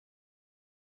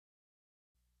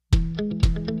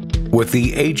With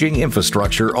the aging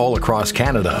infrastructure all across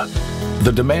Canada,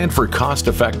 the demand for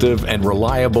cost-effective and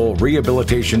reliable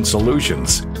rehabilitation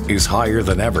solutions is higher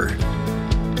than ever.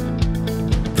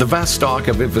 The vast stock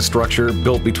of infrastructure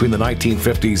built between the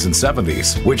 1950s and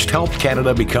 70s, which helped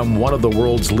Canada become one of the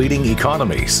world's leading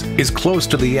economies, is close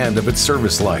to the end of its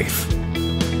service life.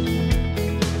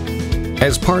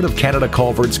 As part of Canada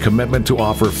Culvert's commitment to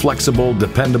offer flexible,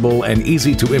 dependable, and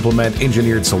easy-to-implement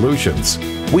engineered solutions,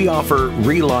 we offer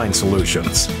reline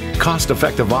solutions,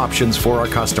 cost-effective options for our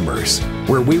customers,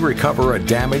 where we recover a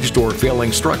damaged or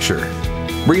failing structure.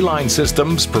 Reline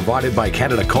systems provided by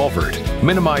Canada Culvert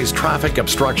minimize traffic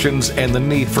obstructions and the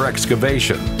need for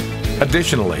excavation.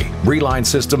 Additionally, reline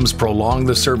systems prolong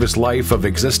the service life of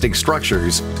existing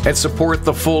structures and support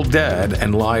the full dead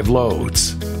and live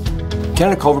loads.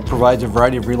 Canada Culvert provides a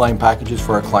variety of reline packages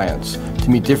for our clients to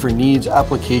meet different needs,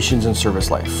 applications, and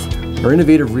service life. Our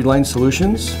innovative reline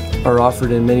solutions are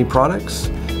offered in many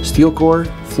products: steel core,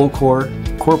 flow core,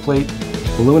 core plate,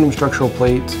 aluminum structural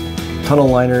plate, tunnel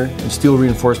liner, and steel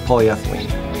reinforced polyethylene.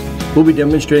 We'll be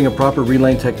demonstrating a proper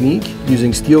reline technique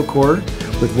using steel core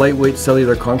with lightweight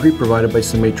cellular concrete provided by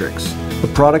Cemetrix, a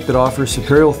product that offers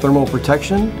superior thermal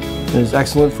protection and is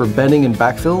excellent for bedding and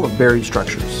backfill of buried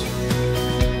structures.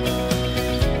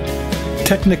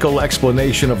 Technical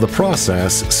explanation of the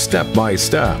process step by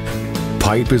step.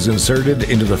 Pipe is inserted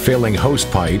into the failing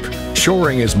host pipe,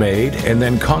 shoring is made, and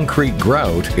then concrete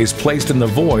grout is placed in the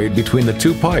void between the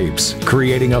two pipes,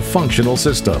 creating a functional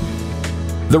system.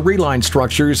 The reline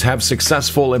structures have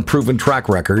successful and proven track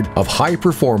record of high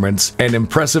performance and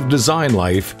impressive design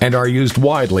life and are used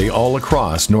widely all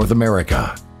across North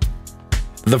America.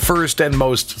 The first and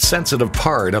most sensitive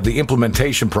part of the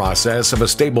implementation process of a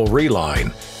stable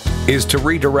reline is to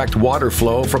redirect water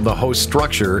flow from the host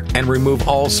structure and remove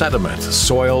all sediment,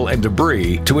 soil, and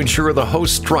debris to ensure the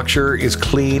host structure is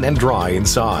clean and dry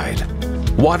inside.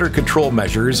 Water control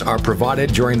measures are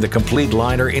provided during the complete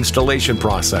liner installation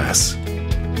process.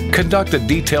 Conduct a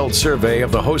detailed survey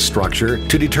of the host structure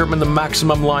to determine the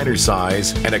maximum liner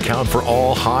size and account for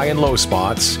all high and low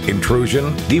spots,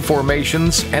 intrusion,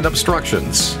 deformations, and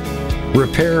obstructions.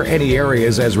 Repair any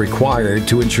areas as required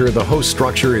to ensure the host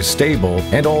structure is stable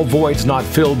and all voids not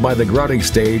filled by the grouting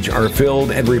stage are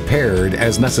filled and repaired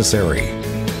as necessary.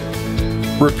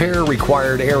 Repair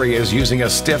required areas using a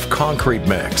stiff concrete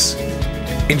mix.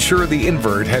 Ensure the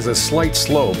invert has a slight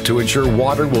slope to ensure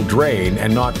water will drain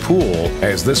and not pool,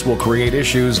 as this will create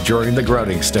issues during the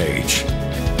grouting stage.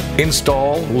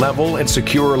 Install, level, and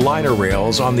secure liner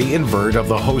rails on the invert of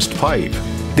the host pipe.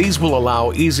 These will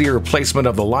allow easier placement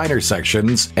of the liner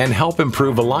sections and help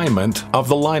improve alignment of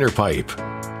the liner pipe.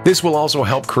 This will also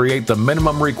help create the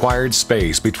minimum required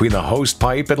space between the host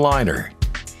pipe and liner.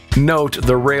 Note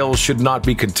the rails should not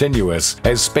be continuous,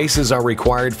 as spaces are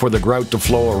required for the grout to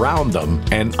flow around them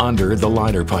and under the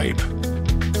liner pipe.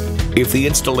 If the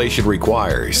installation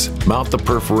requires, mount the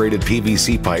perforated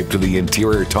PVC pipe to the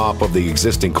interior top of the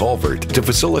existing culvert to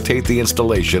facilitate the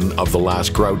installation of the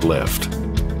last grout lift.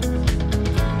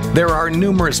 There are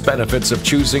numerous benefits of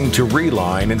choosing to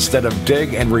reline instead of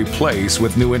dig and replace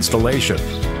with new installation.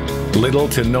 Little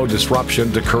to no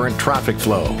disruption to current traffic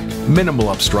flow, minimal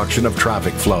obstruction of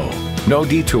traffic flow, no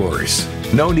detours,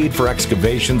 no need for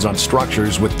excavations on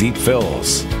structures with deep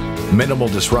fills, minimal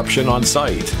disruption on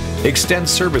site, extends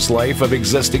service life of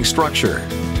existing structure,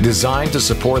 designed to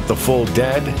support the full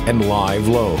dead and live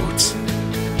loads.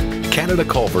 Canada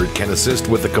Culvert can assist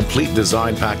with the complete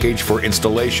design package for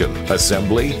installation,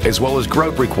 assembly, as well as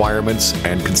grout requirements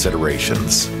and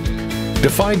considerations. To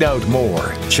find out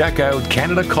more, check out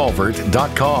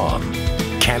CanadaCulvert.com.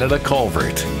 Canada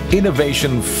Culvert.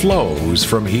 Innovation flows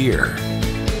from here.